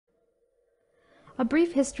A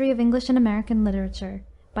Brief History of English and American Literature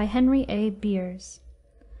by Henry A. Beers.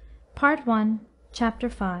 Part 1, Chapter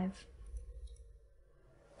 5.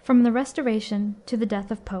 From the Restoration to the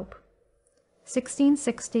Death of Pope,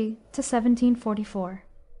 1660 to 1744.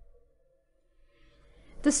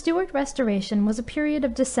 The Stuart Restoration was a period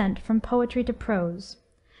of descent from poetry to prose,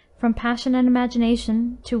 from passion and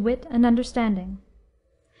imagination to wit and understanding.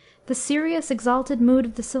 The serious, exalted mood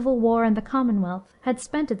of the Civil War and the Commonwealth had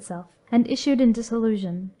spent itself and issued in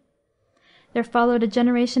disillusion. There followed a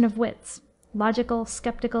generation of wits, logical,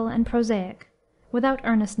 skeptical, and prosaic, without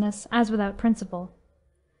earnestness as without principle.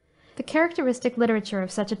 The characteristic literature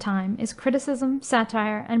of such a time is criticism,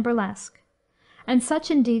 satire, and burlesque, and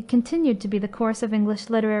such indeed continued to be the course of English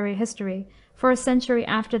literary history for a century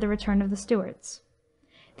after the return of the Stuarts.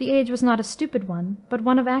 The age was not a stupid one, but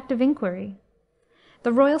one of active inquiry.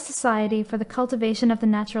 The Royal Society for the Cultivation of the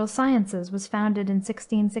Natural Sciences was founded in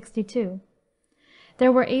 1662.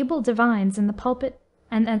 There were able divines in the pulpit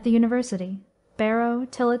and at the university, Barrow,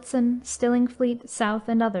 Tillotson, Stillingfleet, South,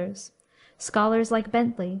 and others, scholars like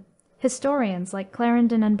Bentley, historians like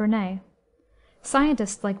Clarendon and Burnet,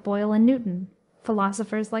 scientists like Boyle and Newton,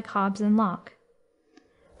 philosophers like Hobbes and Locke.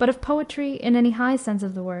 But of poetry, in any high sense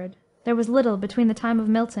of the word, there was little between the time of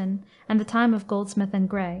Milton and the time of Goldsmith and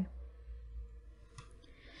Gray.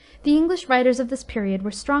 The English writers of this period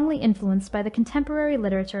were strongly influenced by the contemporary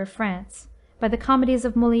literature of France, by the comedies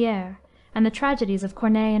of Molière and the tragedies of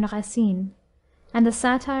Corneille and Racine, and the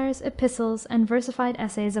satires, epistles, and versified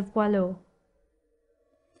essays of Boileau.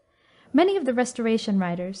 Many of the Restoration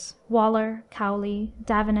writers, Waller, Cowley,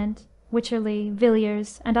 Davenant, Wycherley,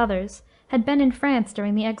 Villiers, and others, had been in France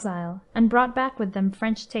during the exile, and brought back with them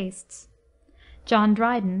French tastes. John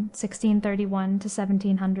Dryden, 1631 to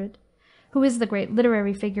 1700, who is the great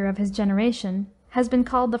literary figure of his generation, has been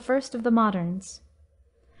called the first of the moderns.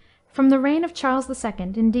 From the reign of Charles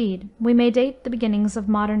II, indeed, we may date the beginnings of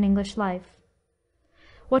modern English life.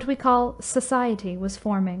 What we call society was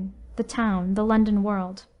forming, the town, the London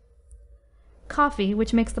world. Coffee,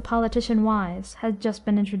 which makes the politician wise, had just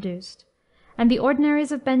been introduced, and the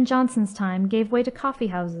ordinaries of Ben Jonson's time gave way to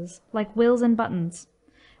coffee-houses, like Will's and Button's,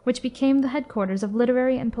 which became the headquarters of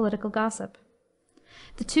literary and political gossip.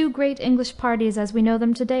 The two great English parties as we know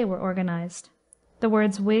them today were organized. The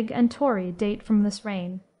words Whig and Tory date from this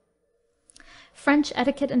reign. French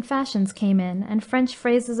etiquette and fashions came in, and French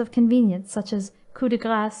phrases of convenience, such as coup de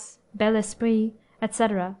grâce, bel esprit,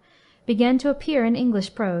 etc., began to appear in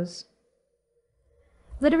English prose.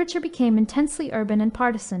 Literature became intensely urban and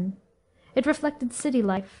partisan. It reflected city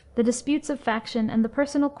life, the disputes of faction, and the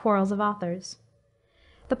personal quarrels of authors.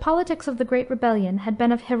 The politics of the Great Rebellion had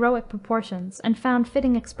been of heroic proportions, and found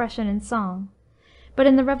fitting expression in song. But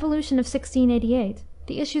in the Revolution of 1688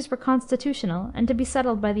 the issues were constitutional, and to be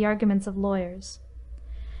settled by the arguments of lawyers.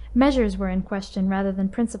 Measures were in question rather than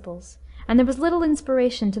principles, and there was little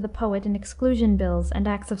inspiration to the poet in exclusion bills and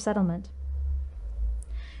acts of settlement.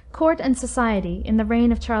 Court and society, in the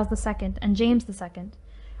reign of Charles II and James II,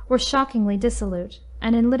 were shockingly dissolute,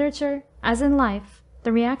 and in literature, as in life,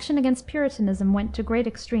 the reaction against Puritanism went to great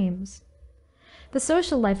extremes. The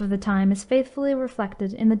social life of the time is faithfully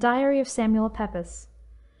reflected in the diary of Samuel Pepys.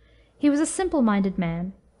 He was a simple-minded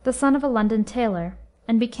man, the son of a London tailor,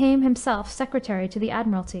 and became himself secretary to the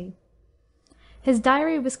Admiralty. His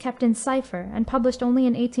diary was kept in cipher and published only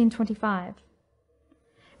in 1825.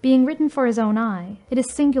 Being written for his own eye, it is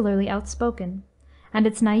singularly outspoken, and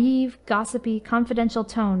its naive, gossipy, confidential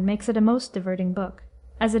tone makes it a most diverting book,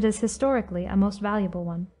 as it is historically a most valuable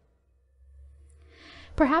one.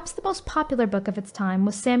 Perhaps the most popular book of its time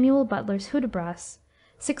was Samuel Butler's Hudibras,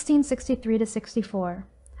 1663-64,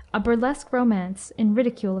 a burlesque romance in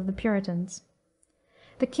ridicule of the Puritans.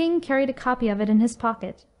 The king carried a copy of it in his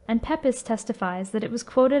pocket, and Pepys testifies that it was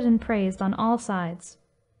quoted and praised on all sides.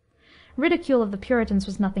 Ridicule of the Puritans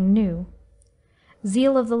was nothing new.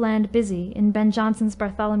 Zeal of the land busy, in Ben Jonson's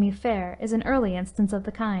Bartholomew Fair, is an early instance of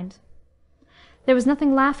the kind. There was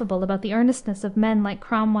nothing laughable about the earnestness of men like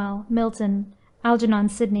Cromwell, Milton, Algernon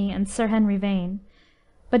Sidney, and Sir Henry Vane,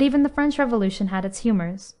 but even the French Revolution had its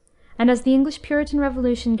humors, and as the English Puritan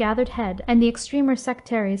Revolution gathered head, and the extremer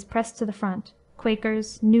sectaries pressed to the front,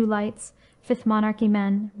 Quakers, New Lights, Fifth Monarchy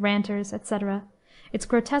men, ranters, etc., its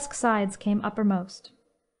grotesque sides came uppermost.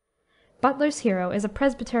 Butler's hero is a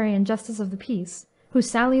Presbyterian justice of the peace, who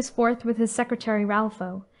sallies forth with his secretary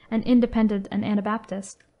Ralpho, an Independent and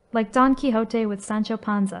Anabaptist, like Don Quixote with Sancho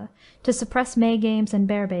Panza, to suppress May games and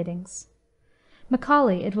bear-baitings.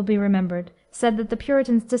 Macaulay, it will be remembered, said that the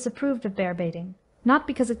Puritans disapproved of bear-baiting, not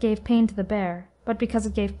because it gave pain to the bear, but because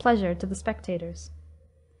it gave pleasure to the spectators.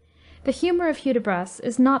 The humor of Hudibras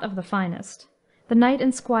is not of the finest. the knight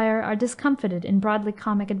and squire are discomfited in broadly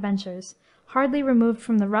comic adventures, hardly removed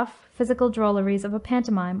from the rough, physical drolleries of a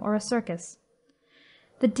pantomime or a circus.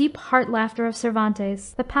 The deep heart-laughter of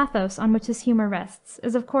Cervantes, the pathos on which his humor rests,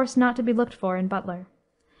 is of course not to be looked for in Butler.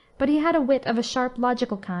 But he had a wit of a sharp,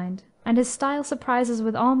 logical kind, and his style surprises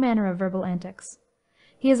with all manner of verbal antics.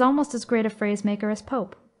 He is almost as great a phrase-maker as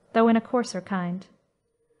Pope, though in a coarser kind.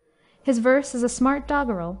 His verse is a smart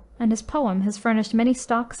doggerel, and his poem has furnished many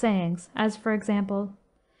stock sayings, as, for example,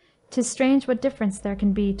 "'Tis strange what difference there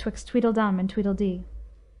can be 'twixt Tweedledum and Tweedledee."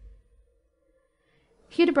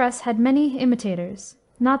 Hudibras had many imitators,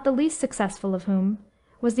 not the least successful of whom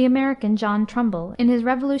was the American John Trumbull, in his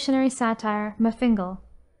revolutionary satire, M'Fingal,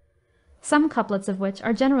 some couplets of which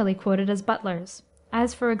are generally quoted as Butler's,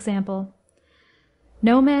 as, for example,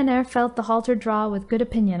 "No man e'er felt the halter draw with good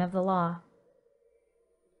opinion of the law."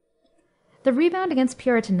 The rebound against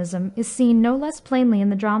Puritanism is seen no less plainly in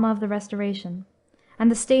the drama of the Restoration, and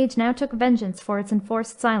the stage now took vengeance for its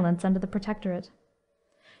enforced silence under the Protectorate.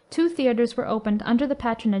 Two theaters were opened under the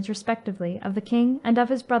patronage, respectively, of the king and of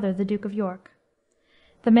his brother, the Duke of York.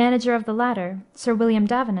 The manager of the latter, Sir William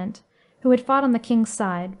Davenant, who had fought on the king's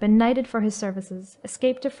side, been knighted for his services,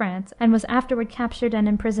 escaped to France, and was afterward captured and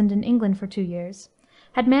imprisoned in England for 2 years,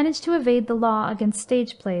 had managed to evade the law against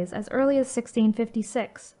stage plays as early as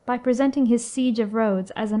 1656 by presenting his Siege of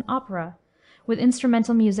Rhodes as an opera, with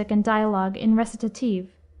instrumental music and dialogue in recitative,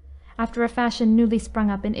 after a fashion newly sprung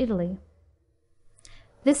up in Italy.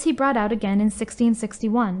 This he brought out again in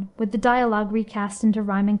 1661, with the dialogue recast into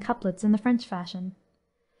rhyming couplets in the French fashion.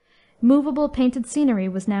 Movable painted scenery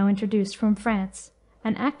was now introduced from France,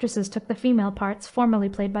 and actresses took the female parts formerly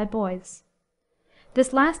played by boys.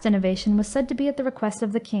 This last innovation was said to be at the request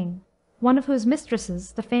of the king, one of whose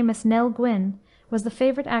mistresses, the famous Nell Gwynn, was the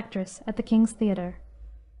favorite actress at the King's Theater.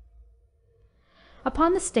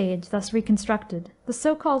 Upon the stage, thus reconstructed, the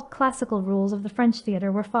so-called classical rules of the French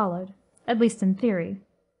theater were followed, at least in theory.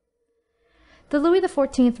 The Louis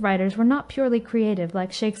XIV writers were not purely creative,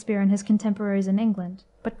 like Shakspere and his contemporaries in England,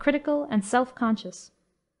 but critical and self-conscious.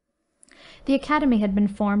 The Academy had been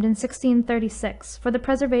formed in 1636 for the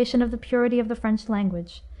preservation of the purity of the French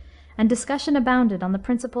language, and discussion abounded on the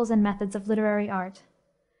principles and methods of literary art.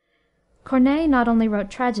 Corneille not only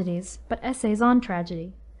wrote tragedies, but essays on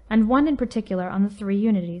tragedy, and one in particular on the three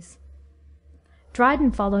unities.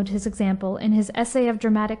 Dryden followed his example in his Essay of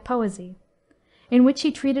Dramatic Poesy, in which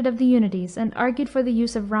he treated of the unities and argued for the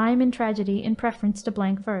use of rhyme in tragedy in preference to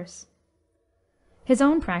blank verse. His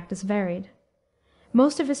own practice varied.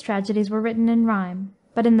 Most of his tragedies were written in rhyme,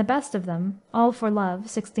 but in the best of them, All for Love,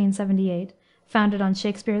 1678, founded on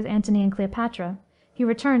Shakspere's Antony and Cleopatra, he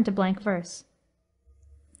returned to blank verse.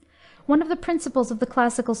 One of the principles of the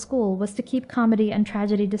classical school was to keep comedy and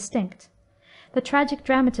tragedy distinct. The tragic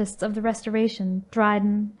dramatists of the Restoration,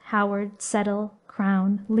 Dryden, Howard, Settle,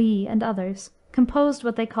 Crown, Lee, and others, composed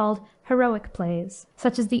what they called heroic plays,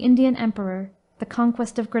 such as the Indian Emperor, the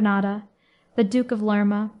Conquest of Granada, the Duke of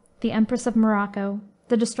Lerma, the Empress of Morocco,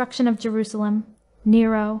 the Destruction of Jerusalem,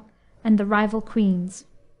 Nero, and the Rival Queens.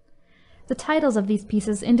 The titles of these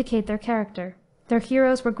pieces indicate their character. Their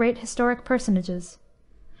heroes were great historic personages.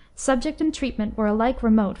 Subject and treatment were alike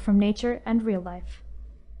remote from nature and real life.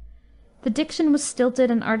 The diction was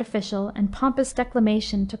stilted and artificial, and pompous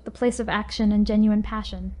declamation took the place of action and genuine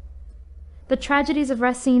passion. The tragedies of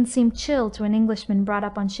Racine seemed chill to an Englishman brought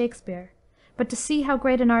up on Shakspere, but to see how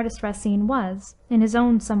great an artist Racine was, in his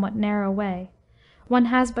own somewhat narrow way, one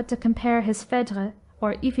has but to compare his Phèdre,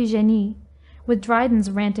 or Iphigénie, with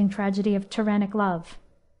Dryden's ranting tragedy of Tyrannic Love.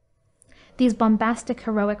 These bombastic,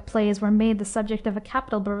 heroic plays were made the subject of a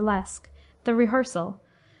capital burlesque, The Rehearsal,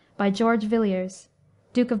 by George Villiers,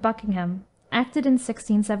 Duke of Buckingham, acted in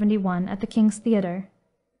 1671 at the King's Theatre.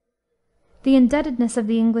 The indebtedness of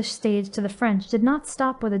the English stage to the French did not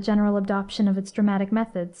stop with a general adoption of its dramatic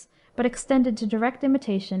methods, but extended to direct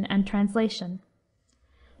imitation and translation.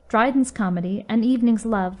 Dryden's comedy, An Evening's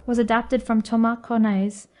Love, was adapted from Thomas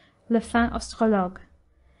Corneille's Le Fin Astrologue,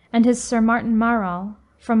 and his Sir Martin Marall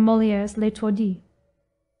from Molière's L'Étourdi.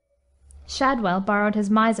 Shadwell borrowed his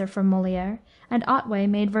Miser from Molière, and Otway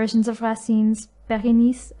made versions of Racine's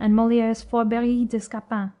Bérénice and Molière's Fourberie de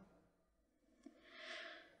Scapin.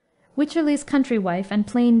 Wycherley's Country Wife and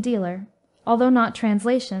Plain Dealer, although not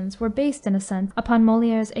translations, were based, in a sense, upon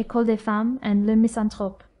Molière's École des Femmes and Le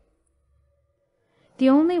Misanthrope. The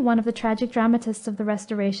only one of the tragic dramatists of the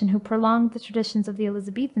Restoration who prolonged the traditions of the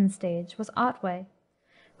Elizabethan stage was Otway,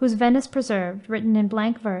 whose Venice Preserved, written in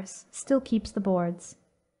blank verse, still keeps the boards.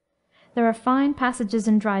 There are fine passages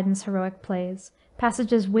in Dryden's heroic plays,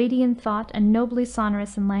 passages weighty in thought and nobly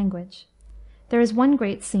sonorous in language. There is one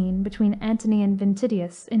great scene between Antony and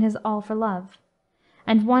Ventidius in his All for Love,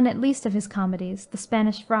 and one at least of his comedies, The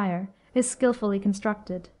Spanish Friar, is skillfully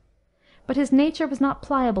constructed. But his nature was not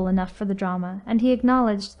pliable enough for the drama, and he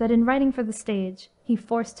acknowledged that in writing for the stage he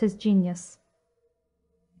forced his genius.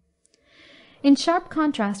 In sharp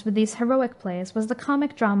contrast with these heroic plays was the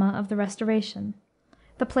comic drama of the Restoration.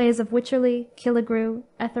 The plays of Wycherley, Killigrew,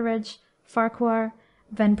 Etheredge, Farquhar,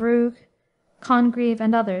 Van Brugh, Congreve,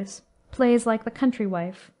 and others, plays like The Country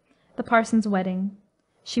Wife, The Parson's Wedding,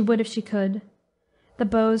 She Would If She Could, The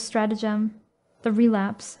Beaux' Stratagem, The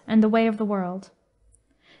Relapse, and The Way of the World.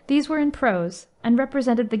 These were in prose, and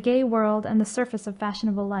represented the gay world and the surface of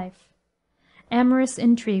fashionable life. Amorous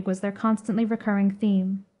intrigue was their constantly recurring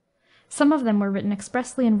theme. Some of them were written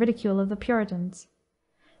expressly in ridicule of the Puritans.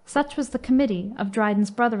 Such was the Committee of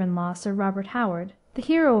Dryden's brother-in-law, Sir Robert Howard, the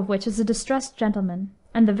hero of which is a distressed gentleman,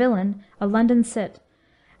 and the villain a London cit,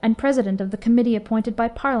 and president of the committee appointed by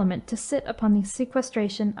Parliament to sit upon the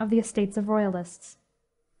sequestration of the estates of royalists.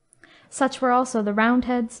 Such were also the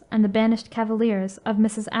Roundheads and the banished cavaliers of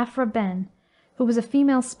Mrs. Aphra Behn, who was a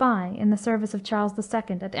female spy in the service of Charles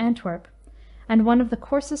II. At Antwerp, and one of the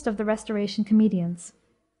coarsest of the Restoration comedians.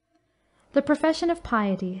 The profession of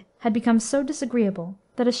piety had become so disagreeable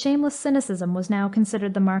that a shameless cynicism was now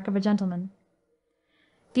considered the mark of a gentleman.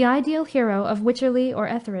 The ideal hero of Wycherley or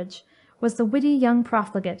Etheredge was the witty young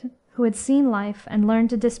profligate who had seen life and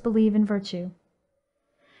learned to disbelieve in virtue.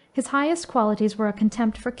 His highest qualities were a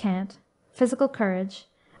contempt for cant, physical courage,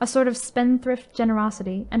 a sort of spendthrift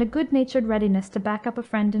generosity, and a good-natured readiness to back up a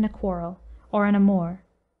friend in a quarrel, or an amour.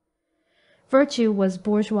 Virtue was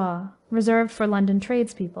bourgeois, reserved for London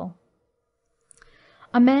tradespeople.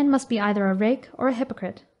 A man must be either a rake or a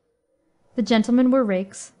hypocrite. The gentlemen were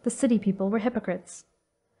rakes, the city people were hypocrites.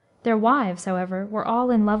 Their wives, however, were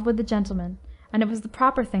all in love with the gentlemen, and it was the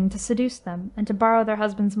proper thing to seduce them, and to borrow their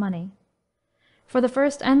husbands' money. For the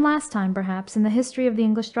first and last time, perhaps, in the history of the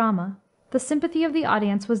English drama, the sympathy of the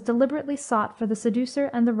audience was deliberately sought for the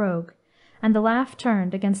seducer and the rogue, and the laugh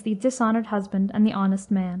turned against the dishonored husband and the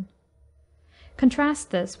honest man.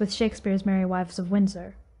 Contrast this with Shakespeare's Merry Wives of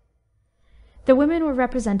Windsor. The women were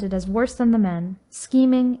represented as worse than the men,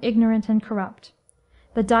 scheming, ignorant, and corrupt.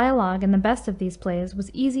 The dialogue in the best of these plays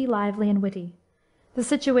was easy, lively, and witty, the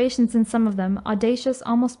situations in some of them audacious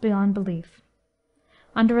almost beyond belief.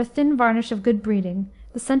 Under a thin varnish of good breeding,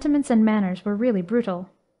 the sentiments and manners were really brutal.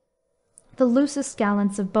 The loosest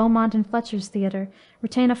gallants of Beaumont and Fletcher's theatre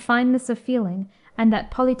retain a fineness of feeling and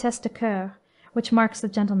that politesse de coeur which marks the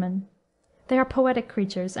gentleman. They are poetic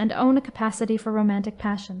creatures, and own a capacity for romantic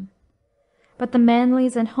passion. But the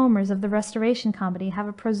Manleys and Homers of the Restoration comedy have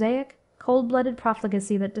a prosaic, cold-blooded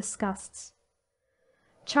profligacy that disgusts.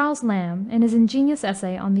 Charles Lamb, in his ingenious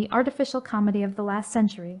essay on the Artificial Comedy of the Last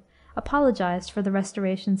Century, apologized for the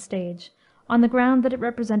Restoration stage, on the ground that it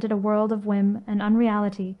represented a world of whim and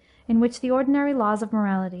unreality in which the ordinary laws of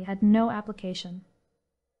morality had no application.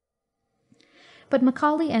 But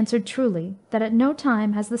Macaulay answered truly that at no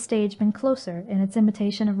time has the stage been closer in its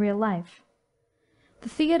imitation of real life. The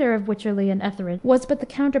theatre of Wycherley and Etheredge was but the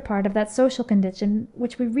counterpart of that social condition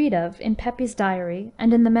which we read of in Pepys's Diary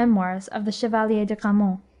and in the memoirs of the Chevalier de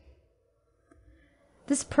Grammont.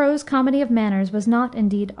 This prose comedy of manners was not,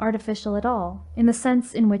 indeed, artificial at all, in the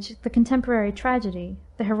sense in which the contemporary tragedy,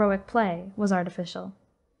 the heroic play, was artificial.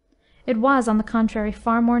 It was, on the contrary,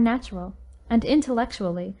 far more natural, and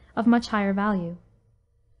intellectually of much higher value.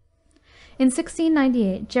 In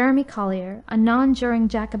 1698, Jeremy Collier, a non-juring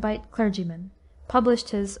Jacobite clergyman, published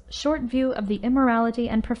his Short View of the Immorality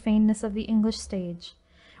and Profaneness of the English Stage,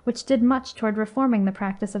 which did much toward reforming the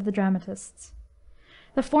practice of the dramatists.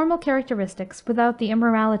 The formal characteristics, without the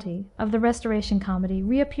immorality, of the Restoration comedy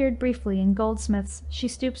reappeared briefly in Goldsmith's She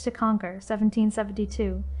Stoops to Conquer,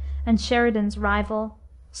 1772, and Sheridan's Rival,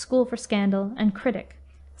 School for Scandal, and Critic,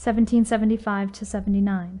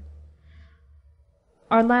 1775-79,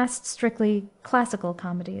 our last strictly classical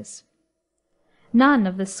comedies. None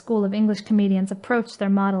of this school of English comedians approached their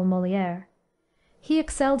model Molière. He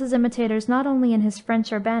excelled his imitators not only in his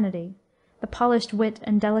French urbanity, the polished wit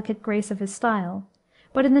and delicate grace of his style,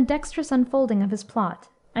 but in the dexterous unfolding of his plot,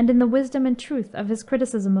 and in the wisdom and truth of his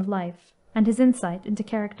criticism of life, and his insight into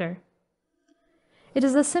character. It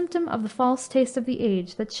is a symptom of the false taste of the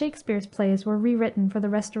age that Shakespeare's plays were rewritten for the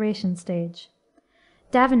Restoration stage.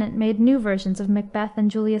 Davenant made new versions of Macbeth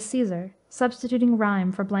and Julius Caesar, substituting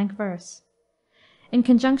rhyme for blank verse. In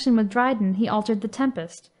conjunction with Dryden, he altered The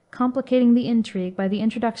Tempest, complicating the intrigue by the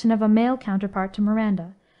introduction of a male counterpart to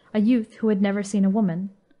Miranda, a youth who had never seen a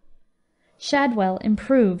woman. Shadwell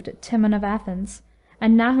improved Timon of Athens,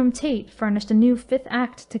 and Nahum Tate furnished a new fifth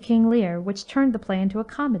act to King Lear, which turned the play into a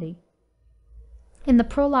comedy. In the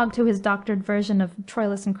prologue to his doctored version of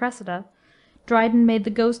Troilus and Cressida, Dryden made the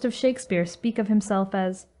ghost of Shakspere speak of himself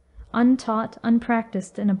as untaught,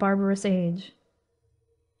 unpracticed in a barbarous age.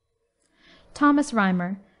 Thomas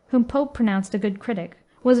Rymer, whom Pope pronounced a good critic,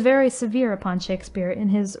 was very severe upon Shakspere in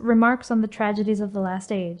his Remarks on the Tragedies of the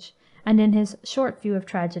Last Age, and in his Short View of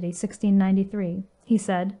Tragedy, 1693, he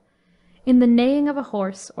said, "In the neighing of a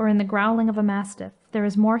horse or in the growling of a mastiff there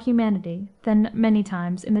is more humanity than, many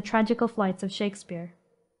times, in the tragical flights of Shakspere."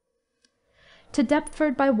 "To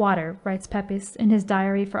Deptford by water," writes Pepys in his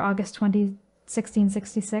diary for August 20,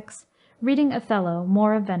 1666, "reading Othello,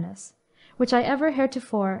 Moor of Venice, which I ever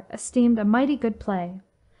heretofore esteemed a mighty good play,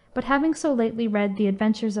 but having so lately read the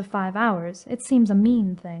Adventures of 5 Hours, it seems a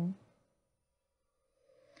mean thing."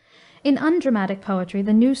 In undramatic poetry,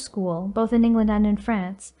 the new school, both in England and in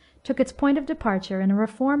France, took its point of departure in a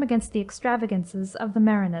reform against the extravagances of the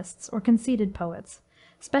Marinists, or conceited poets,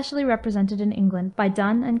 specially represented in England by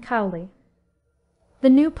Donne and Cowley. The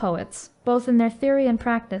new poets, both in their theory and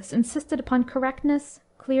practice, insisted upon correctness,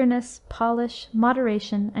 clearness, polish,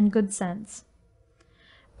 moderation, and good sense.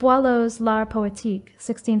 Boileau's L'Art Poétique,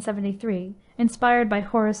 1673, inspired by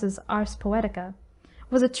Horace's Ars Poetica,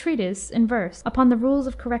 was a treatise in verse upon the rules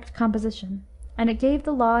of correct composition, and it gave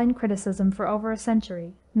the law in criticism for over a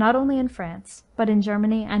century, not only in France, but in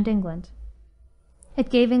Germany and England. It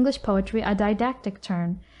gave English poetry a didactic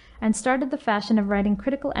turn, and started the fashion of writing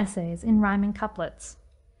critical essays in rhyming couplets.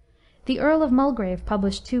 The Earl of Mulgrave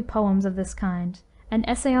published 2 poems of this kind, an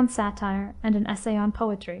essay on satire and an essay on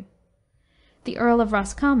poetry. The Earl of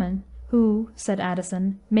Roscommon, who, said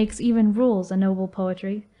Addison, makes even rules a noble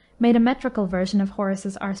poetry, made a metrical version of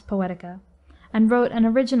Horace's Ars Poetica, and wrote an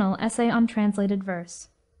original essay on translated verse.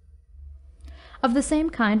 Of the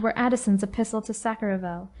same kind were Addison's epistle to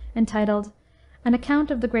Sacheverell, entitled An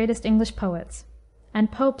Account of the Greatest English Poets,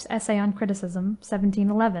 and Pope's essay on criticism,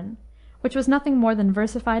 1711, which was nothing more than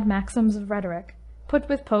versified maxims of rhetoric, put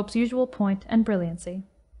with Pope's usual point and brilliancy.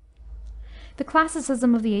 The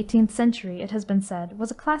classicism of the 18th century, it has been said,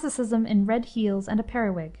 was a classicism in red heels and a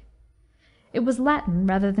periwig. It was Latin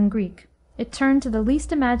rather than Greek. It turned to the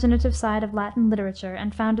least imaginative side of Latin literature,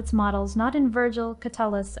 and found its models not in Virgil,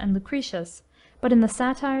 Catullus, and Lucretius, but in the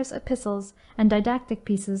satires, epistles, and didactic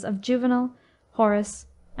pieces of Juvenal, Horace,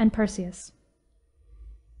 and Persius.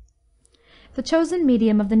 The chosen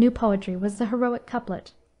medium of the new poetry was the heroic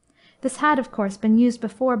couplet. This had, of course, been used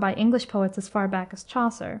before by English poets as far back as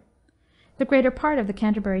Chaucer. The greater part of the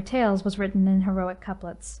Canterbury Tales was written in heroic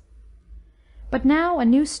couplets. But now a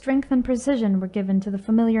new strength and precision were given to the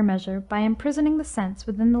familiar measure by imprisoning the sense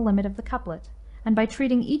within the limit of the couplet, and by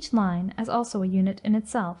treating each line as also a unit in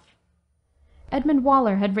itself. Edmund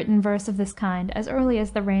Waller had written verse of this kind as early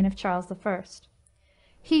as the reign of Charles I.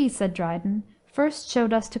 He, said Dryden, first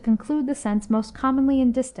showed us to conclude the sense most commonly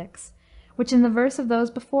in distichs, which in the verse of those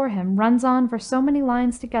before him runs on for so many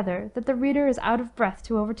lines together that the reader is out of breath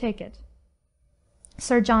to overtake it.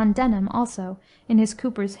 Sir John Denham also, in his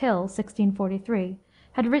Cooper's Hill, 1643,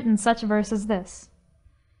 had written such verse as this: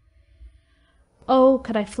 "O,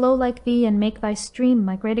 could I flow like thee, and make thy stream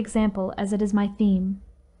my great example, as it is my theme,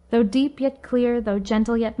 though deep yet clear, though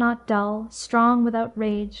gentle yet not dull, strong without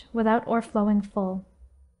rage, without o'erflowing full."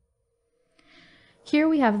 Here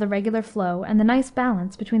we have the regular flow and the nice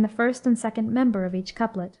balance between the first and second member of each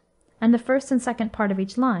couplet, and the first and second part of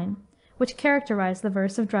each line, which characterize the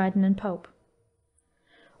verse of Dryden and Pope.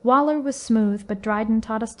 Waller was smooth, but Dryden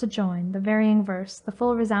taught us to join the varying verse, the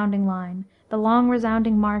full resounding line, the long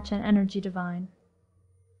resounding march and energy divine.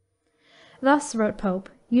 Thus wrote Pope,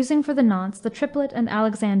 using for the nonce the triplet and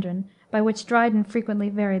alexandrine, by which Dryden frequently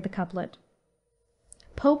varied the couplet.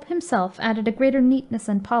 Pope himself added a greater neatness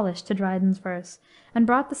and polish to Dryden's verse, and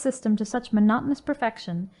brought the system to such monotonous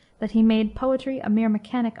perfection that he made poetry a mere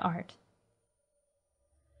mechanic art.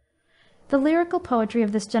 The lyrical poetry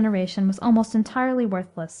of this generation was almost entirely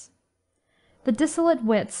worthless. The dissolute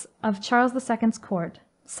wits of Charles II's court,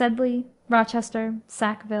 Sedley, Rochester,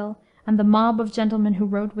 Sackville, and the mob of gentlemen who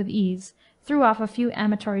wrote with ease, threw off a few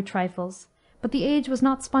amatory trifles, but the age was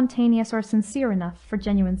not spontaneous or sincere enough for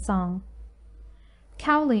genuine song.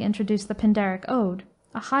 Cowley introduced the Pindaric ode,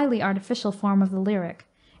 a highly artificial form of the lyric,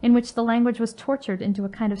 in which the language was tortured into a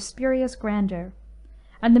kind of spurious grandeur,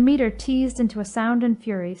 and the meter teased into a sound and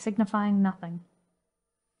fury signifying nothing.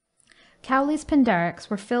 Cowley's Pindarics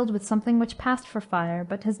were filled with something which passed for fire,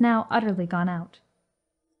 but has now utterly gone out.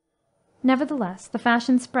 Nevertheless, the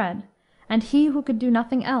fashion spread, and he who could do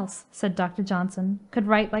nothing else, said Dr. Johnson, could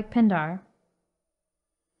write like Pindar.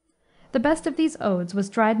 The best of these odes was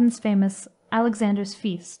Dryden's famous Alexander's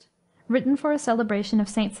Feast, written for a celebration of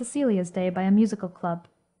St. Cecilia's Day by a musical club.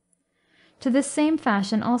 To this same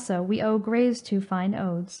fashion also we owe Gray's two fine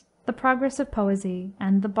odes, The Progress of Poesy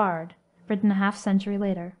and The Bard, written a half-century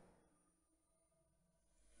later.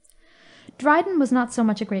 Dryden was not so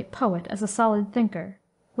much a great poet as a solid thinker,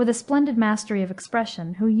 with a splendid mastery of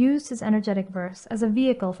expression, who used his energetic verse as a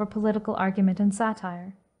vehicle for political argument and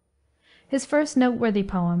satire. His first noteworthy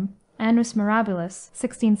poem, Annus Mirabilis,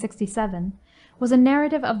 1667, was a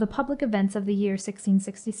narrative of the public events of the year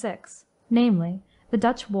 1666, namely, the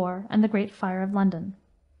Dutch War and the Great Fire of London.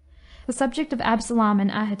 The subject of Absalom and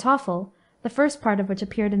Ahitophel, the first part of which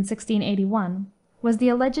appeared in 1681, was the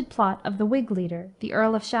alleged plot of the Whig leader, the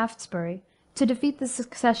Earl of Shaftesbury, to defeat the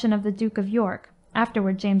succession of the Duke of York,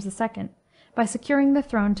 afterward James II, by securing the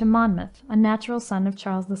throne to Monmouth, a natural son of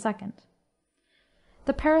Charles II.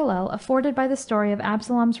 The parallel afforded by the story of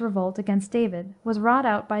Absalom's revolt against David was wrought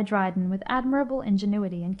out by Dryden with admirable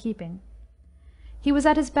ingenuity and keeping. He was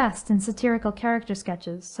at his best in satirical character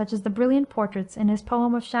sketches, such as the brilliant portraits in his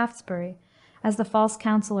poem of Shaftesbury as the false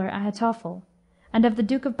counselor Ahitophel, and of the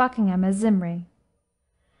Duke of Buckingham as Zimri.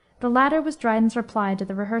 The latter was Dryden's reply to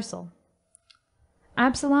the rehearsal.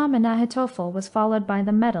 Absalom and Ahitophel was followed by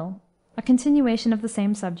the Medal, a continuation of the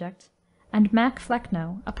same subject, and Mac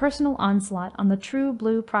Flecknoe, a personal onslaught on the true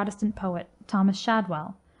blue Protestant poet, Thomas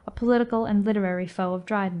Shadwell, a political and literary foe of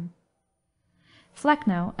Dryden.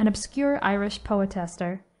 Flecknoe, an obscure Irish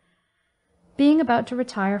poetaster, being about to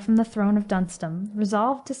retire from the throne of Duncedom,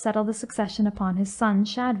 resolved to settle the succession upon his son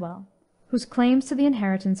Shadwell, whose claims to the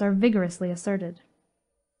inheritance are vigorously asserted.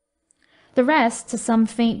 The rest to some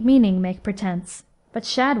faint meaning make pretense, but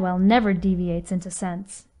Shadwell never deviates into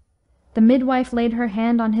sense. The midwife laid her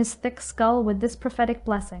hand on his thick skull with this prophetic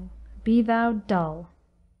blessing, "Be thou dull."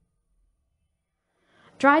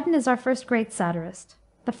 Dryden is our first great satirist.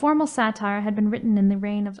 The formal satire had been written in the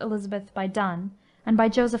reign of Elizabeth by Donne, and by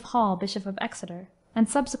Joseph Hall, Bishop of Exeter, and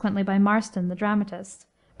subsequently by Marston, the dramatist,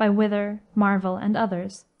 by Wither, Marvell, and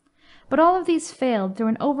others. But all of these failed through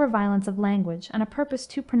an over-violence of language and a purpose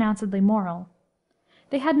too pronouncedly moral.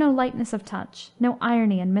 They had no lightness of touch, no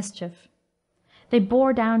irony and mischief. They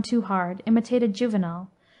bore down too hard, imitated Juvenal,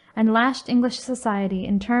 and lashed English society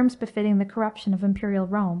in terms befitting the corruption of imperial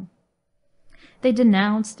Rome. They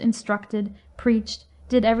denounced, instructed, preached,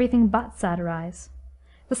 did everything but satirize.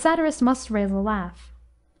 The satirist must raise a laugh.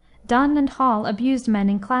 Donne and Hall abused men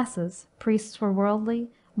in classes. Priests were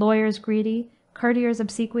worldly, lawyers greedy, courtiers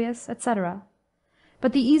obsequious, etc.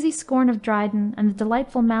 But the easy scorn of Dryden and the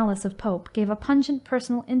delightful malice of Pope gave a pungent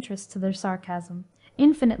personal interest to their sarcasm,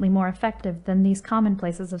 infinitely more effective than these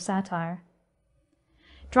commonplaces of satire.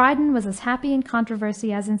 Dryden was as happy in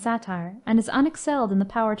controversy as in satire, and as unexcelled in the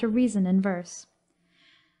power to reason in verse.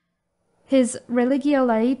 His Religio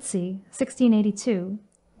Laici, 1682,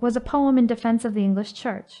 was a poem in defense of the English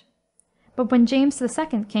Church. But when James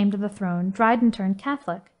II came to the throne, Dryden turned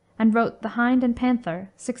Catholic, and wrote The Hind and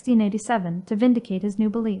Panther, 1687, to vindicate his new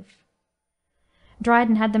belief.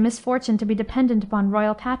 Dryden had the misfortune to be dependent upon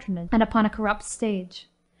royal patronage and upon a corrupt stage.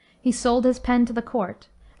 He sold his pen to the court,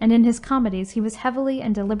 and in his comedies he was heavily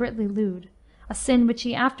and deliberately lewd, a sin which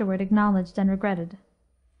he afterward acknowledged and regretted.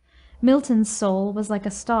 Milton's soul was like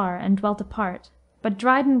a star and dwelt apart, but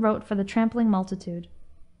Dryden wrote for the trampling multitude.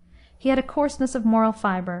 He had a coarseness of moral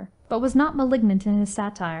fiber, but was not malignant in his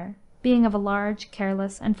satire, being of a large,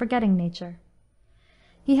 careless, and forgetting nature.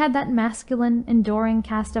 He had that masculine, enduring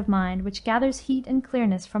cast of mind which gathers heat and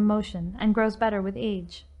clearness from motion and grows better with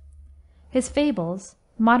age. His fables,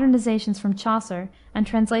 modernizations from Chaucer and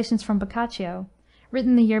translations from Boccaccio,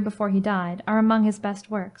 written the year before he died, are among his best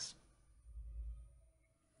works.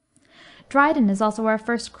 Dryden is also our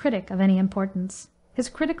first critic of any importance. His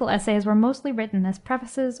critical essays were mostly written as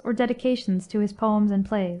prefaces or dedications to his poems and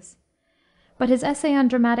plays. But his essay on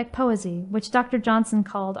dramatic poesy, which Dr. Johnson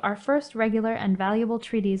called our first regular and valuable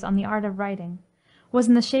treatise on the art of writing, was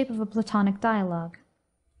in the shape of a Platonic dialogue.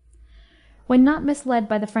 When not misled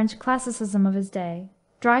by the French classicism of his day,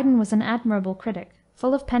 Dryden was an admirable critic,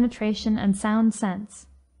 full of penetration and sound sense.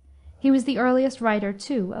 He was the earliest writer,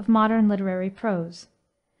 too, of modern literary prose.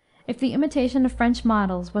 If the imitation of French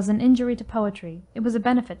models was an injury to poetry, it was a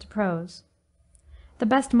benefit to prose. The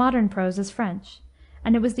best modern prose is French,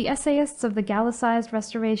 and it was the essayists of the Gallicized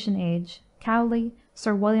Restoration age, Cowley,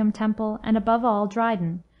 Sir William Temple, and above all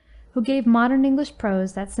Dryden, who gave modern English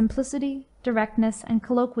prose that simplicity, directness, and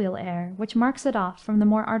colloquial air which marks it off from the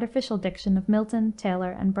more artificial diction of Milton,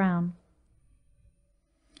 Taylor, and Browne.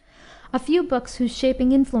 A few books whose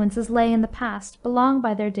shaping influences lay in the past belong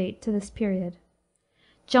by their date to this period.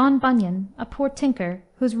 John Bunyan, a poor tinker,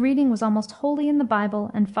 whose reading was almost wholly in the Bible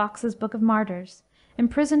and Fox's Book of Martyrs,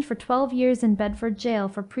 imprisoned for 12 years in Bedford jail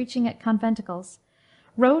for preaching at conventicles,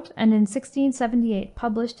 wrote and in 1678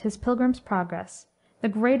 published his Pilgrim's Progress, the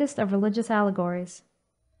greatest of religious allegories.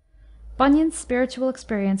 Bunyan's spiritual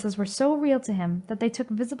experiences were so real to him that they took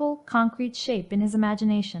visible, concrete shape in his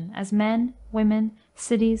imagination as men, women,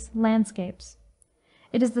 cities, landscapes.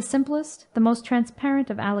 It is the simplest, the most transparent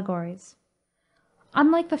of allegories.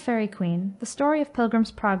 Unlike the Faery Queen, the story of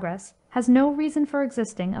Pilgrim's Progress has no reason for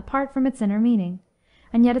existing apart from its inner meaning,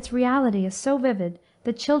 and yet its reality is so vivid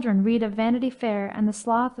that children read of Vanity Fair and the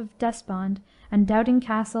Slough of Despond and Doubting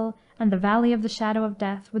Castle and the Valley of the Shadow of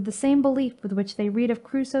Death with the same belief with which they read of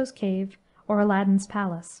Crusoe's cave or Aladdin's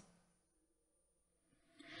palace.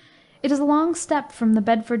 It is a long step from the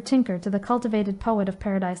Bedford tinker to the cultivated poet of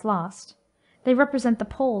Paradise Lost. They represent the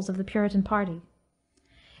poles of the Puritan party.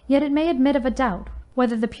 Yet it may admit of a doubt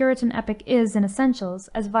whether the Puritan epic is, in essentials,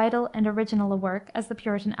 as vital and original a work as the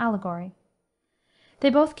Puritan allegory. They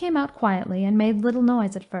both came out quietly and made little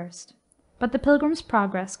noise at first, but the Pilgrim's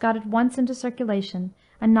Progress got at once into circulation,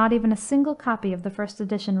 and not even a single copy of the first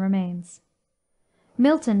edition remains.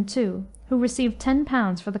 Milton, too, who received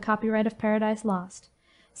 £10 for the copyright of Paradise Lost,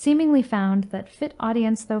 seemingly found that fit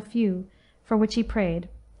audience though few, for which he prayed,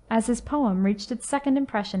 as his poem reached its second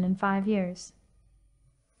impression in 5 years.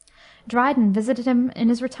 Dryden visited him in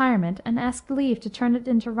his retirement and asked leave to turn it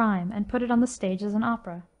into rhyme and put it on the stage as an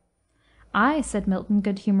opera. "Ay," said Milton,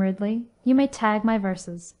 good-humoredly, "you may tag my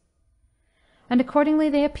verses." And accordingly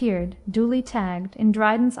they appeared, duly tagged, in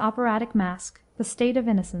Dryden's operatic masque, The State of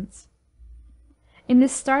Innocence. In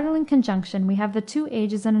this startling conjunction we have the two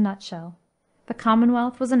ages in a nutshell. The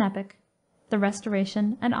Commonwealth was an epic, the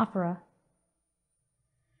Restoration an opera.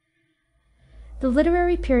 The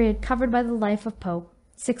literary period covered by the life of Pope,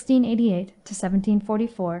 1688 to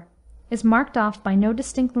 1744, is marked off by no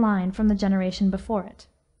distinct line from the generation before it.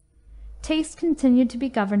 Taste continued to be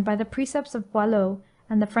governed by the precepts of Boileau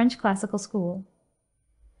and the French classical school.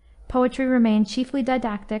 Poetry remained chiefly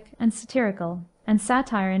didactic and satirical, and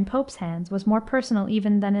satire in Pope's hands was more personal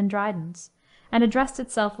even than in Dryden's, and addressed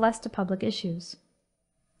itself less to public issues.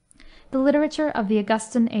 The literature of the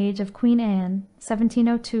Augustan age of Queen Anne,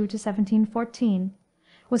 1702 to 1714,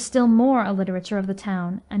 was still more a literature of the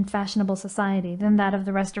town and fashionable society than that of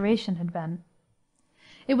the Restoration had been.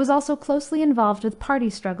 It was also closely involved with party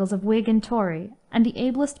struggles of Whig and Tory, and the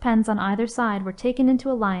ablest pens on either side were taken into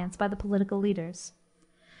alliance by the political leaders.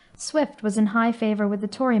 Swift was in high favor with the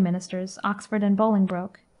Tory ministers, Oxford and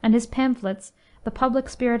Bolingbroke, and his pamphlets, The Public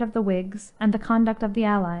Spirit of the Whigs and The Conduct of the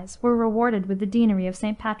Allies, were rewarded with the deanery of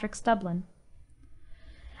St. Patrick's, Dublin.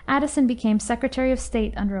 Addison became Secretary of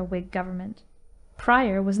State under a Whig government.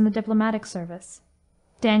 Prior was in the diplomatic service.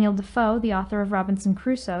 Daniel Defoe, the author of Robinson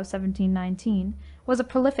Crusoe, 1719, was a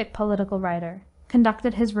prolific political writer,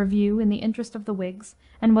 conducted his review in the interest of the Whigs,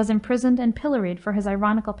 and was imprisoned and pilloried for his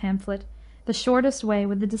ironical pamphlet, The Shortest Way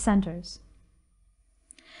with the Dissenters.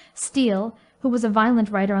 Steele, who was a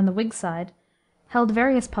violent writer on the Whig side, held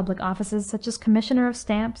various public offices such as Commissioner of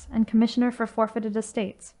Stamps and Commissioner for Forfeited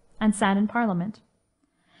Estates, and sat in Parliament.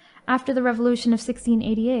 After the Revolution of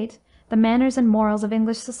 1688, the manners and morals of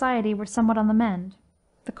English society were somewhat on the mend.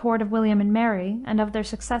 The court of William and Mary, and of their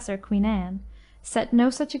successor, Queen Anne, set no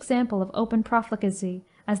such example of open profligacy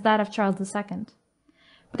as that of Charles II.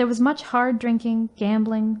 But there was much hard drinking,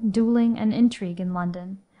 gambling, dueling, and intrigue in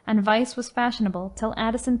London, and vice was fashionable till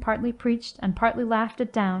Addison partly preached and partly laughed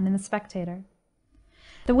it down in the Spectator.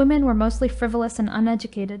 The women were mostly frivolous and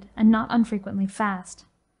uneducated, and not unfrequently fast.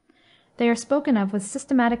 They are spoken of with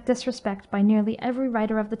systematic disrespect by nearly every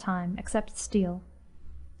writer of the time, except Steele.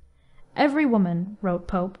 "Every woman," wrote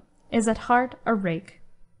Pope, "is at heart a rake."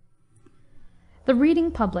 The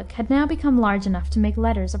reading public had now become large enough to make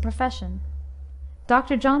letters a profession.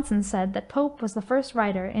 Dr. Johnson said that Pope was the first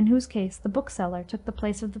writer in whose case the bookseller took the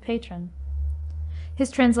place of the patron.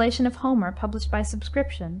 His translation of Homer, published by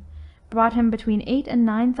subscription, brought him between £8,000 and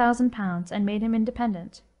 £9,000, and made him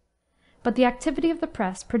independent. But the activity of the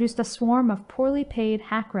press produced a swarm of poorly paid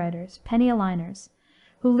hack writers, penny-a-liners,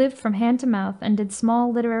 who lived from hand to mouth and did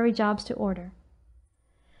small literary jobs to order.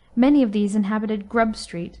 Many of these inhabited Grub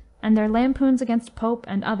Street, and their lampoons against Pope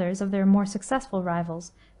and others of their more successful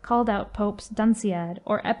rivals called out Pope's Dunciad,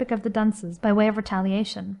 or Epic of the Dunces, by way of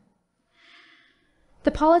retaliation.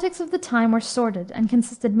 The politics of the time were sordid, and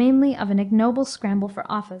consisted mainly of an ignoble scramble for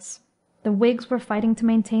office. The Whigs were fighting to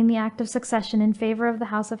maintain the Act of Succession in favor of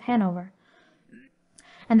the House of Hanover,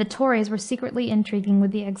 and the Tories were secretly intriguing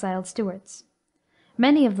with the exiled Stuarts.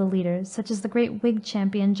 Many of the leaders, such as the great Whig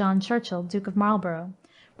champion John Churchill, Duke of Marlborough,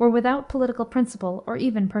 were without political principle or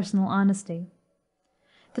even personal honesty.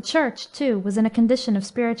 The Church, too, was in a condition of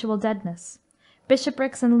spiritual deadness.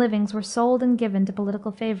 Bishoprics and livings were sold and given to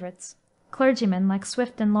political favorites. Clergymen, like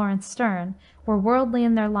Swift and Lawrence Sterne, were worldly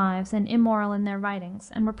in their lives and immoral in their writings,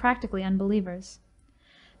 and were practically unbelievers.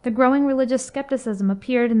 The growing religious skepticism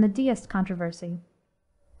appeared in the deist controversy.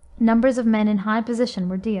 Numbers of men in high position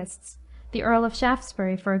were deists. The Earl of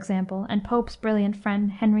Shaftesbury, for example, and Pope's brilliant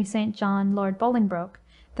friend Henry St. John, Lord Bolingbroke,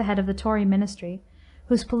 the head of the Tory ministry,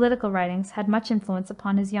 whose political writings had much influence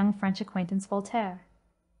upon his young French acquaintance Voltaire.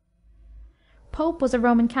 Pope was a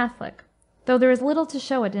Roman Catholic, though there is little to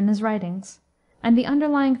show it in his writings, and the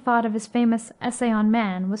underlying thought of his famous Essay on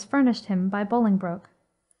Man was furnished him by Bolingbroke.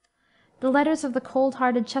 The letters of the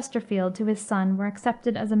cold-hearted Chesterfield to his son were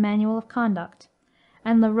accepted as a manual of conduct,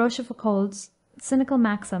 and La Rochefoucauld's cynical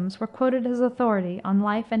maxims were quoted as authority on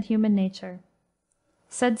life and human nature.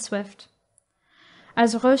 Said Swift,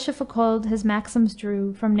 "As Rochefoucauld his maxims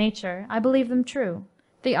drew From nature, I believe them true.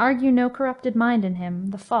 They argue no corrupted mind in him,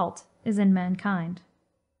 The fault is in mankind."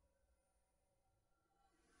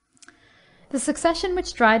 The succession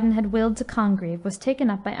which Dryden had willed to Congreve was taken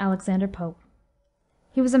up by Alexander Pope.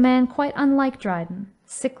 He was a man quite unlike Dryden,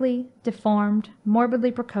 sickly, deformed,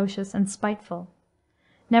 morbidly precocious, and spiteful.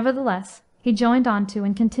 Nevertheless, he joined on to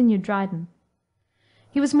and continued Dryden.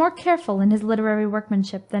 He was more careful in his literary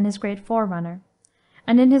workmanship than his great forerunner,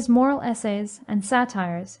 and in his moral essays and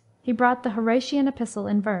satires he brought the Horatian epistle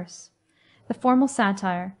in verse, the formal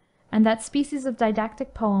satire, and that species of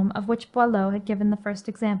didactic poem of which Boileau had given the first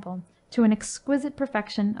example, to an exquisite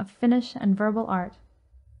perfection of finish and verbal art.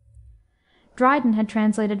 Dryden had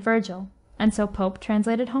translated Virgil, and so Pope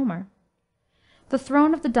translated Homer. The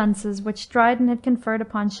throne of the dunces which Dryden had conferred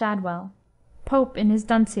upon Shadwell, Pope in his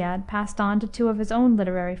Dunciad passed on to two of his own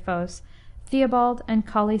literary foes, Theobald and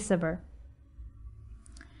Colley Cibber.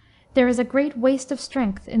 There is a great waste of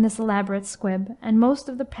strength in this elaborate squib, and most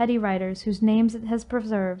of the petty writers whose names it has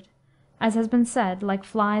preserved, as has been said, like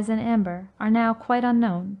flies in amber, are now quite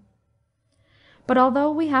unknown. But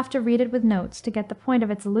although we have to read it with notes to get the point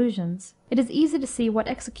of its allusions, it is easy to see what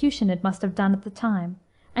execution it must have done at the time,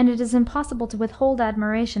 and it is impossible to withhold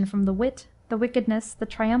admiration from the wit, the wickedness, the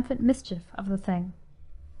triumphant mischief of the thing.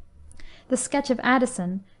 The sketch of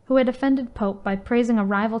Addison, who had offended Pope by praising a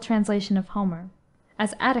rival translation of Homer,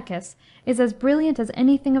 as Atticus, is as brilliant as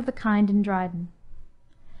anything of the kind in Dryden.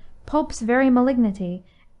 Pope's very malignity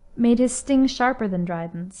made his sting sharper than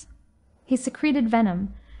Dryden's. He secreted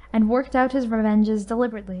venom, and worked out his revenges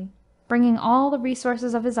deliberately, bringing all the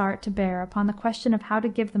resources of his art to bear upon the question of how to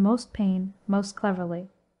give the most pain most cleverly.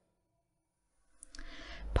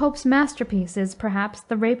 Pope's masterpiece is, perhaps,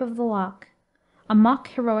 The Rape of the Lock, a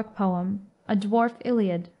mock-heroic poem, a dwarf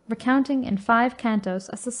Iliad, recounting in 5 cantos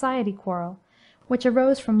a society quarrel, which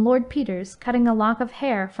arose from Lord Peters cutting a lock of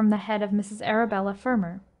hair from the head of Mrs. Arabella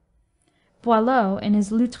Fermor. Boileau, in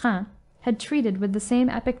his Lutrin, had treated with the same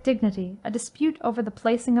epic dignity a dispute over the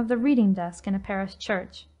placing of the reading desk in a parish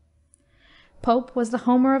church. Pope was the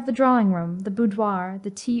Homer of the drawing-room, the boudoir,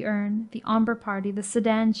 the tea-urn, the ombre party, the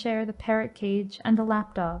sedan-chair, the parrot-cage, and the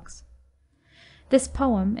lap-dogs. This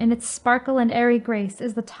poem, in its sparkle and airy grace,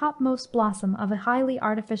 is the topmost blossom of a highly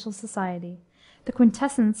artificial society, the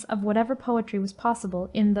quintessence of whatever poetry was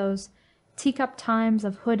possible in those teacup times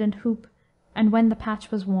of hood and hoop, and when the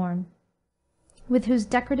patch was worn, with whose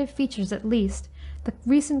decorative features, at least, the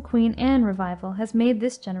recent Queen Anne revival has made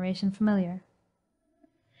this generation familiar.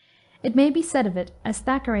 It may be said of it, as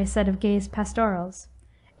Thackeray said of Gay's pastorals,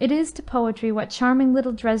 it is to poetry what charming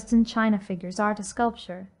little Dresden china figures are to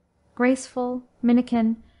sculpture, graceful,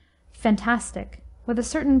 minikin, fantastic, with a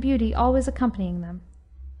certain beauty always accompanying them.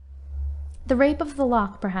 The Rape of the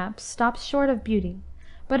Lock, perhaps, stops short of beauty,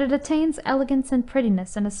 but it attains elegance and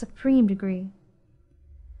prettiness in a supreme degree.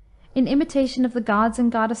 In imitation of the gods and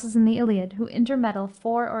goddesses in the Iliad, who intermeddle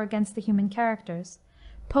for or against the human characters,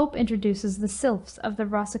 Pope introduces the sylphs of the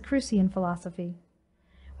Rosicrucian philosophy.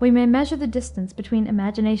 We may measure the distance between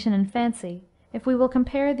imagination and fancy if we will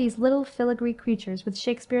compare these little filigree creatures with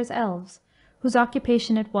Shakspere's elves, whose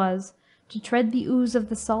occupation it was to tread the ooze of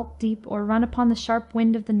the salt deep, or run upon the sharp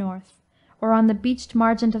wind of the north, or on the beached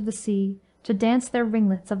margent of the sea, to dance their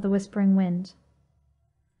ringlets of the whispering wind.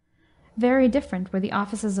 Very different were the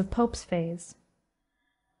offices of Pope's phase.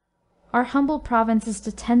 Our humble province is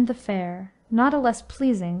to tend the fair, not a less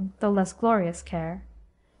pleasing, though less glorious care,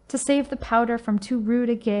 to save the powder from too rude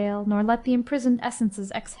a gale, nor let the imprisoned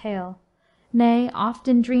essences exhale. Nay, oft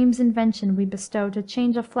in dreams invention we bestow to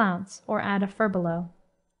change a flounce, or add a furbelow.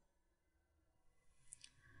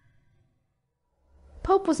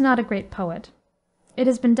 Pope was not a great poet. It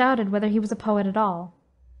has been doubted whether he was a poet at all.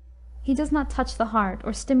 He does not touch the heart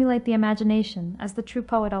or stimulate the imagination, as the true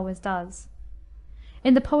poet always does.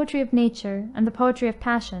 In the poetry of nature and the poetry of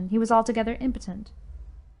passion he was altogether impotent.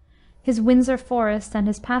 His Windsor Forest and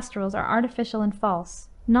his pastorals are artificial and false,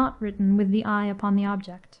 not written with the eye upon the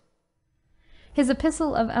object. His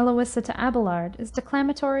epistle of Eloisa to Abelard is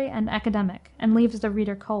declamatory and academic, and leaves the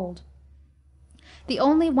reader cold. The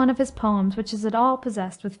only one of his poems which is at all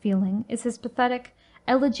possessed with feeling is his pathetic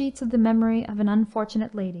Elegy to the Memory of an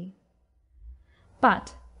Unfortunate Lady.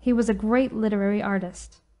 But he was a great literary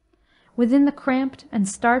artist. Within the cramped and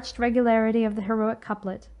starched regularity of the heroic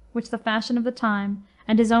couplet, which the fashion of the time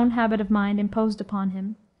and his own habit of mind imposed upon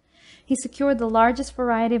him, he secured the largest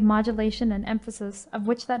variety of modulation and emphasis of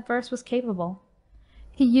which that verse was capable.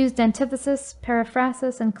 He used antithesis,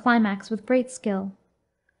 periphrasis, and climax with great skill.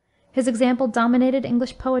 His example dominated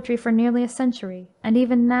English poetry for nearly a century, and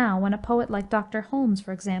even now, when a poet like Dr. Holmes,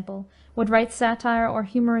 for example, would write satire or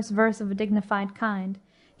humorous verse of a dignified kind,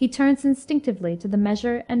 he turns instinctively to the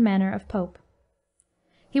measure and manner of Pope.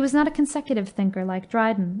 He was not a consecutive thinker like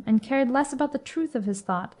Dryden, and cared less about the truth of his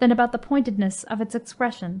thought than about the pointedness of its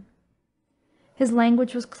expression. His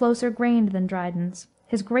language was closer grained than Dryden's.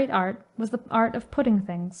 His great art was the art of putting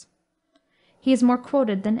things. He is more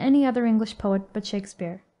quoted than any other English poet but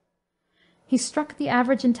Shakspere. He struck the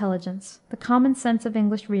average intelligence, the common sense of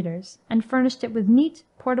English readers, and furnished it with neat,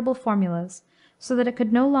 portable formulas, so that it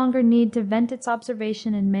could no longer need to vent its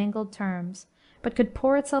observation in mangled terms, but could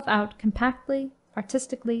pour itself out compactly,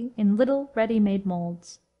 artistically, in little ready-made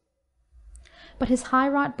molds. But his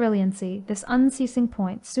high-wrought brilliancy, this unceasing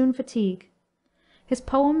point, soon fatigue. His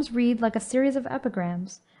poems read like a series of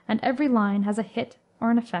epigrams, and every line has a hit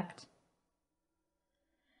or an effect.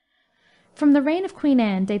 From the reign of Queen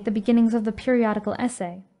Anne date the beginnings of the periodical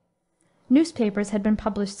essay. Newspapers had been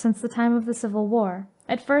published since the time of the Civil War,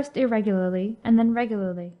 at first irregularly and then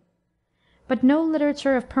regularly. But no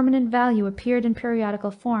literature of permanent value appeared in periodical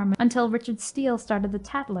form until Richard Steele started the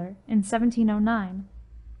Tatler in 1709.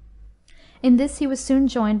 In this he was soon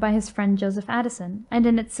joined by his friend Joseph Addison, and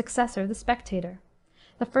in its successor, the Spectator,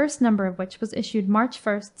 the first number of which was issued March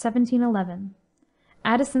 1, 1711.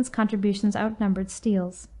 Addison's contributions outnumbered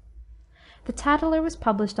Steele's. The Tatler was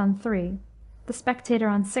published on 3, the Spectator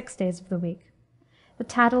on 6 days of the week. The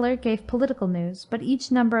Tatler gave political news, but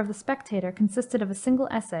each number of the Spectator consisted of a single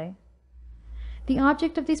essay. The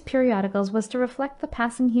object of these periodicals was to reflect the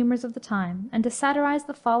passing humors of the time, and to satirize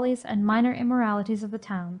the follies and minor immoralities of the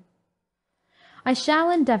town. "I shall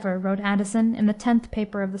endeavor," wrote Addison in the 10th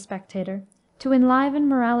paper of the Spectator, "to enliven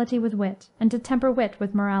morality with wit, and to temper wit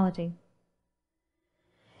with morality."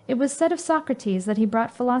 It was said of Socrates that he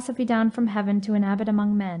brought philosophy down from heaven to inhabit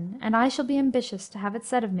among men, and I shall be ambitious to have it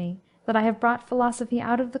said of me that I have brought philosophy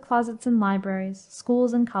out of the closets in libraries,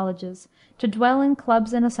 schools, and colleges, to dwell in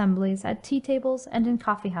clubs and assemblies, at tea-tables, and in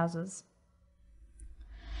coffee-houses.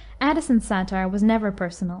 Addison's satire was never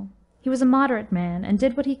personal. He was a moderate man, and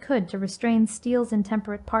did what he could to restrain Steele's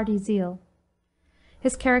intemperate party zeal.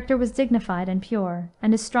 His character was dignified and pure,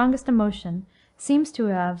 and his strongest emotion seems to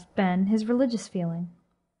have been his religious feeling.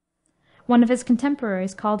 One of his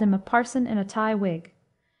contemporaries called him a parson in a tie wig,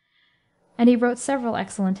 and he wrote several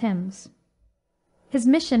excellent hymns. His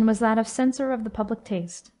mission was that of censor of the public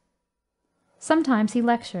taste. Sometimes he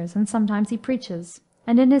lectures, and sometimes he preaches,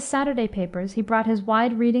 and in his Saturday papers he brought his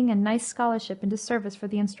wide reading and nice scholarship into service for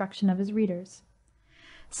the instruction of his readers.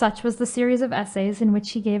 Such was the series of essays in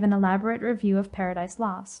which he gave an elaborate review of Paradise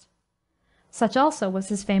Lost. Such also was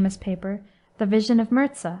his famous paper, The Vision of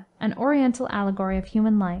Mirza, an oriental allegory of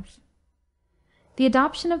human life. The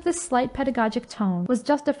adoption of this slight pedagogic tone was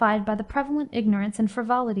justified by the prevalent ignorance and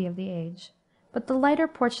frivolity of the age, but the lighter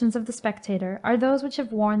portions of the Spectator are those which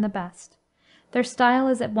have worn the best. Their style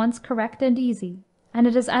is at once correct and easy, and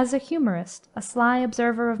it is as a humorist, a sly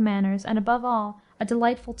observer of manners, and above all, a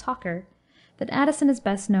delightful talker, that Addison is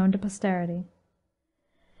best known to posterity.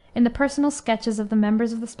 In the personal sketches of the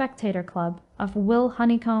members of the Spectator Club, of Will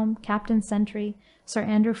Honeycomb, Captain Sentry, Sir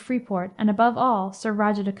Andrew Freeport, and above all, Sir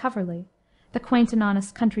Roger de Coverley, the quaint and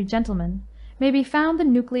honest country gentleman, may be found the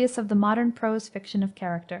nucleus of the modern prose fiction of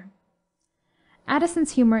character.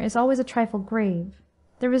 Addison's humor is always a trifle grave.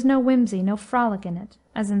 There is no whimsy, no frolic in it,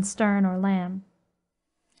 as in Sterne or Lamb.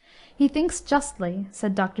 "He thinks justly,"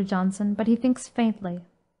 said Dr. Johnson, "but he thinks faintly."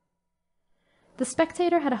 The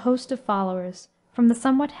Spectator had a host of followers, from the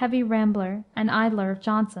somewhat heavy Rambler and Idler of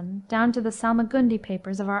Johnson down to the Salmagundi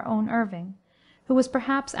papers of our own Irving, who was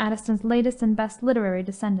perhaps Addison's latest and best literary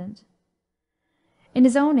descendant. In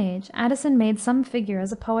his own age, Addison made some figure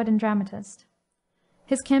as a poet and dramatist.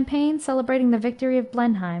 His campaign celebrating the victory of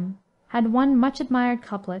Blenheim had one much admired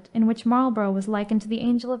couplet in which Marlborough was likened to the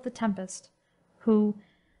angel of the tempest, who,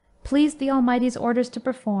 pleased the Almighty's orders to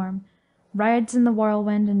perform, rides in the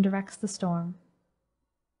whirlwind and directs the storm.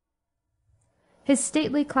 His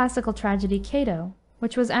stately classical tragedy, Cato,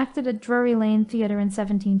 which was acted at Drury Lane Theatre in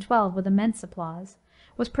 1712 with immense applause,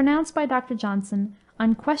 was pronounced by Dr. Johnson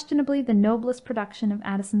unquestionably the noblest production of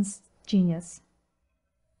Addison's genius.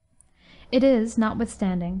 It is,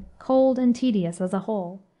 notwithstanding, cold and tedious as a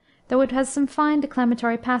whole, though it has some fine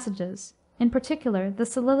declamatory passages, in particular the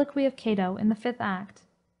soliloquy of Cato in the 5th act.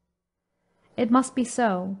 It must be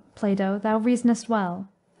so, Plato, thou reasonest well,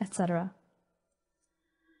 etc.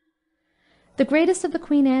 The greatest of the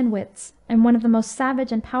Queen Anne wits, and one of the most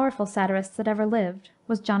savage and powerful satirists that ever lived,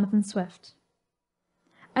 was Jonathan Swift.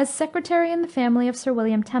 As secretary in the family of Sir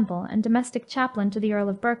William Temple and domestic chaplain to the Earl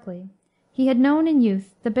of Berkeley, he had known in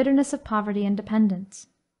youth the bitterness of poverty and dependence.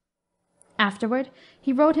 Afterward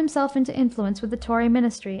he wrote himself into influence with the Tory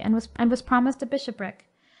ministry and was promised a bishopric,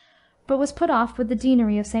 but was put off with the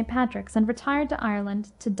deanery of St. Patrick's and retired to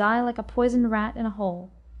Ireland to die like a poisoned rat in a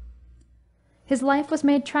hole. His life was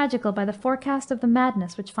made tragical by the forecast of the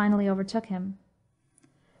madness which finally overtook him.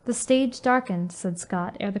 The stage darkened, said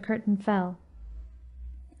Scott, ere the curtain fell.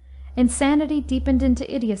 Insanity deepened into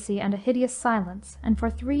idiocy and a hideous silence, and for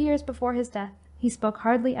 3 years before his death he spoke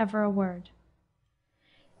hardly ever a word.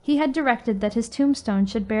 He had directed that his tombstone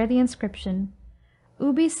should bear the inscription,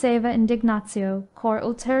 Ubi seva indignatio cor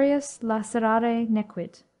ulterius lacerare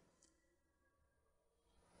nequit.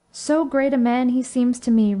 So great a man he seems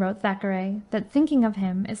to me, wrote Thackeray, that thinking of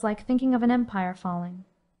him is like thinking of an empire falling.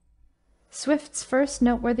 Swift's first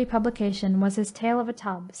noteworthy publication was his Tale of a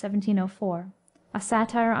Tub, 1704, a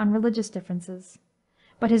satire on religious differences,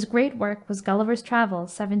 but his great work was Gulliver's Travels,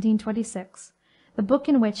 1726, the book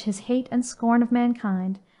in which his hate and scorn of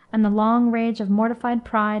mankind and the long rage of mortified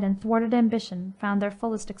pride and thwarted ambition found their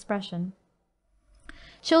fullest expression.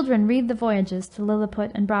 Children read the voyages to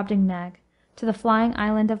Lilliput and Brobdingnag, to the flying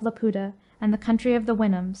island of Laputa and the country of the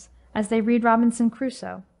Houyhnhnms, as they read Robinson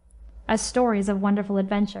Crusoe, as stories of wonderful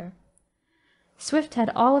adventure. Swift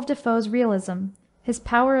had all of Defoe's realism, his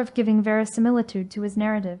power of giving verisimilitude to his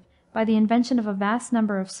narrative by the invention of a vast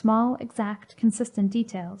number of small, exact, consistent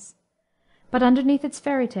details. But underneath its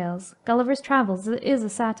fairy tales, Gulliver's Travels is a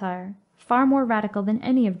satire, far more radical than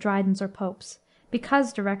any of Dryden's or Pope's,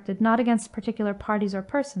 because directed not against particular parties or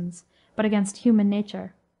persons, but against human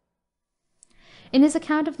nature. In his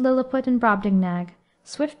account of Lilliput and Brobdingnag,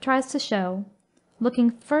 Swift tries to show,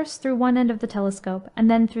 looking first through one end of the telescope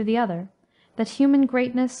and then through the other, that human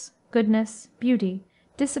greatness, goodness, beauty,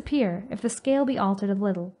 disappear if the scale be altered a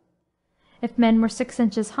little. If men were 6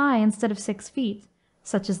 inches high instead of 6 feet,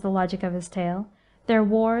 such is the logic of his tale, their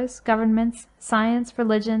wars, governments, science,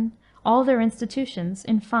 religion, all their institutions,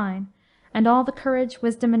 in fine, and all the courage,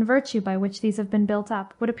 wisdom, and virtue by which these have been built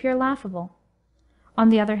up, would appear laughable. On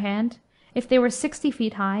the other hand, if they were 60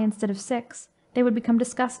 feet high instead of 6, they would become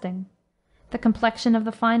disgusting. The complexion of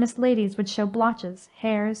the finest ladies would show blotches,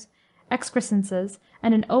 hairs, excrescences,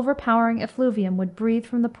 and an overpowering effluvium would breathe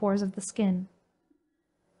from the pores of the skin.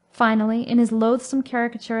 Finally, in his loathsome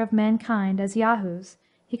caricature of mankind as yahoos,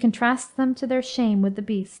 he contrasts them to their shame with the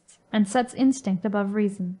beasts, and sets instinct above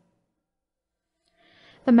reason.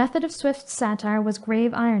 The method of Swift's satire was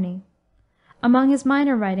grave irony. Among his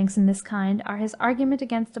minor writings in this kind are his argument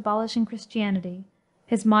against abolishing Christianity,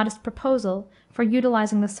 his modest proposal for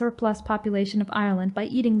utilizing the surplus population of Ireland by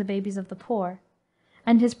eating the babies of the poor,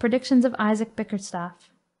 and his predictions of Isaac Bickerstaff.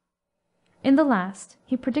 In the last,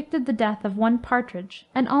 he predicted the death of one Partridge,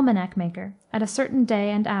 an almanac maker, at a certain day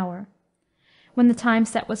and hour. When the time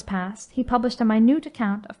set was past, he published a minute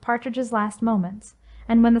account of Partridge's last moments,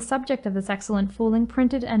 and when the subject of this excellent fooling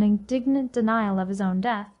printed an indignant denial of his own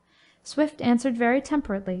death, Swift answered very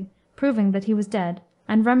temperately, proving that he was dead,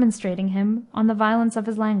 and remonstrating him on the violence of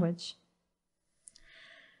his language.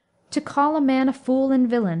 To call a man a fool and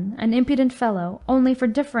villain, an impudent fellow, only for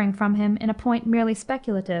differing from him in a point merely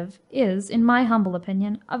speculative, is, in my humble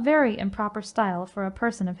opinion, a very improper style for a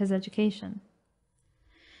person of his education.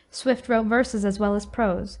 Swift wrote verses as well as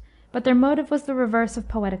prose, but their motive was the reverse of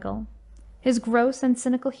poetical. His gross and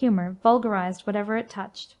cynical humor vulgarized whatever it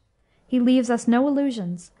touched. He leaves us no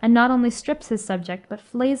illusions, and not only strips his subject, but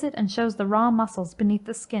flays it and shows the raw muscles beneath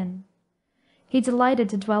the skin. He delighted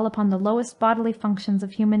to dwell upon the lowest bodily functions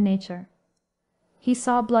of human nature. He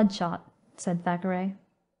saw bloodshot, said Thackeray.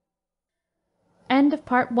 End of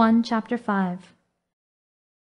Part 1, Chapter 5.